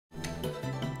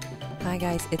Hi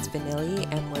guys, it's Vanilli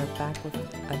and we're back with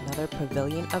another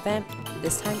pavilion event.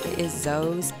 This time it is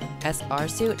Zoe's SR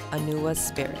suit, Anuwa's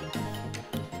Spirit.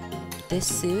 This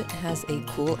suit has a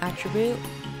cool attribute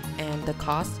and the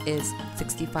cost is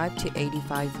 65 to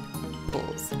 85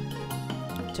 pulls.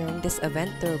 During this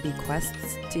event there will be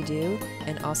quests to do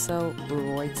and also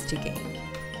rewards to gain.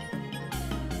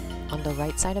 On the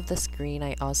right side of the screen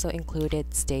I also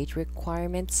included stage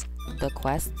requirements, the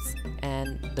quests,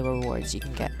 and the rewards you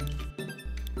can get.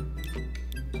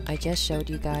 I just showed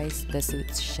you guys the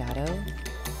suit's shadow,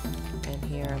 and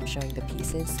here I'm showing the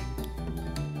pieces.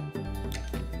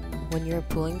 When you're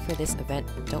pulling for this event,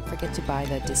 don't forget to buy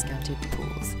the discounted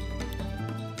pools.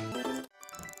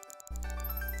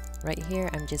 Right here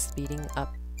I'm just speeding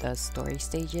up the story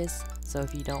stages, so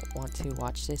if you don't want to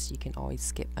watch this, you can always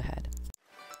skip ahead.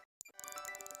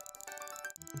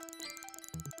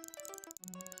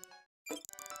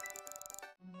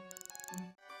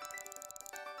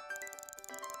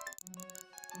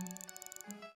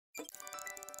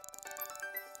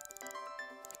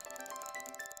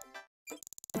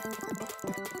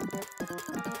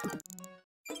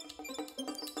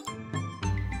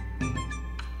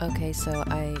 Okay, so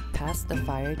I passed the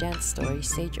fire dance story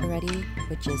stage already,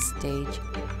 which is stage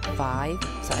 5,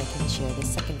 so I can share the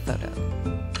second photo.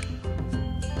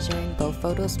 Sharing both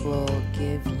photos will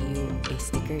give you a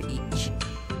sticker each.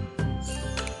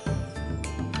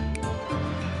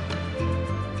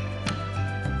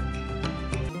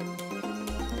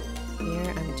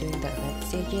 Here I'm doing the event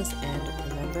stages, and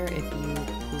remember, if you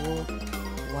pool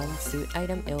one suit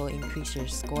item, it will increase your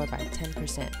score by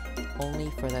 10%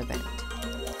 only for the event.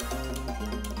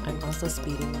 I'm also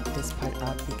speeding this part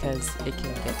up because it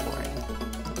can get boring.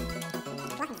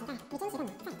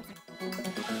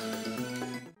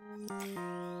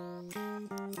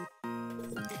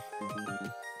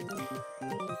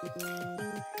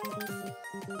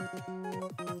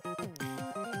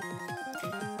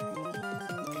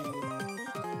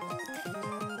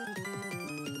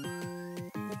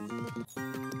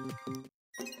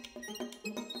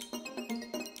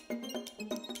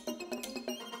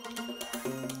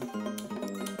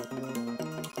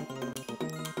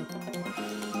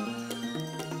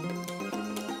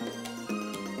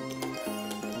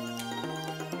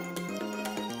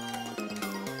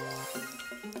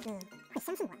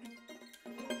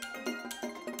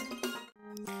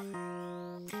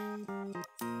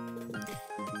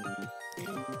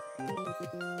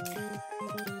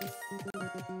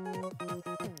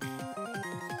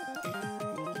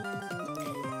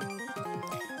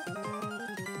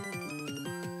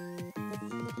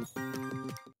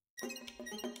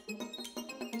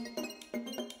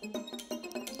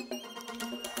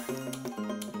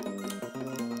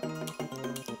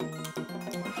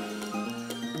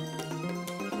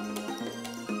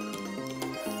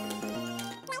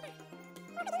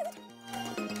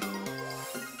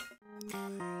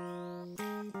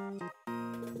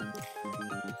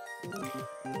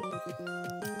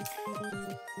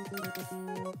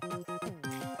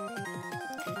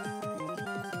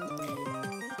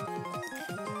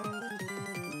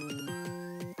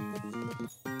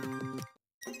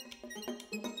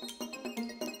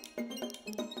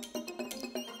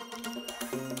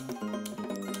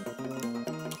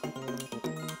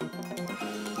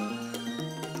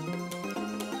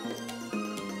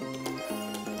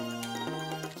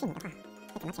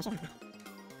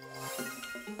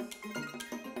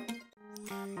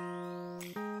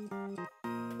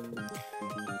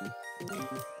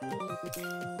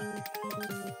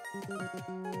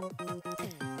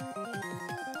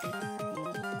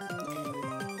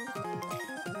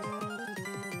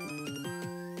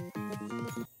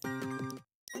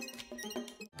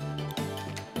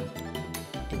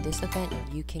 In this event,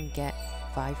 you can get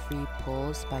 5 free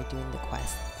pulls by doing the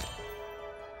quest.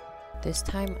 This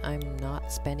time, I'm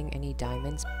not spending any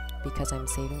diamonds because I'm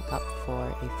saving up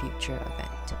for a future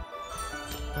event.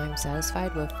 I'm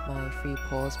satisfied with my free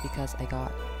pulls because I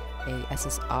got a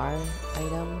SSR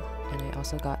item and I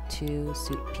also got 2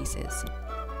 suit pieces.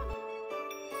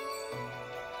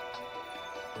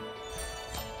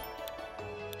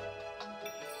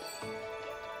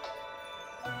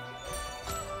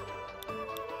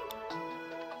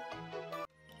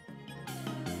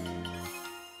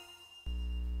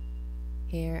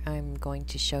 Here I'm going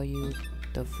to show you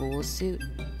the full suit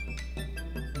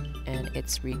and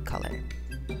its recolor.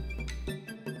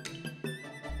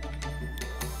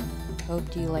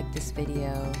 Hope you liked this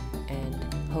video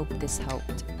and hope this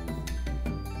helped.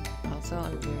 Also,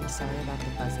 I'm very sorry about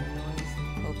the buzzing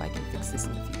noise. Hope I can fix this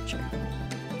in the future.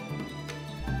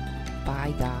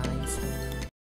 Bye guys.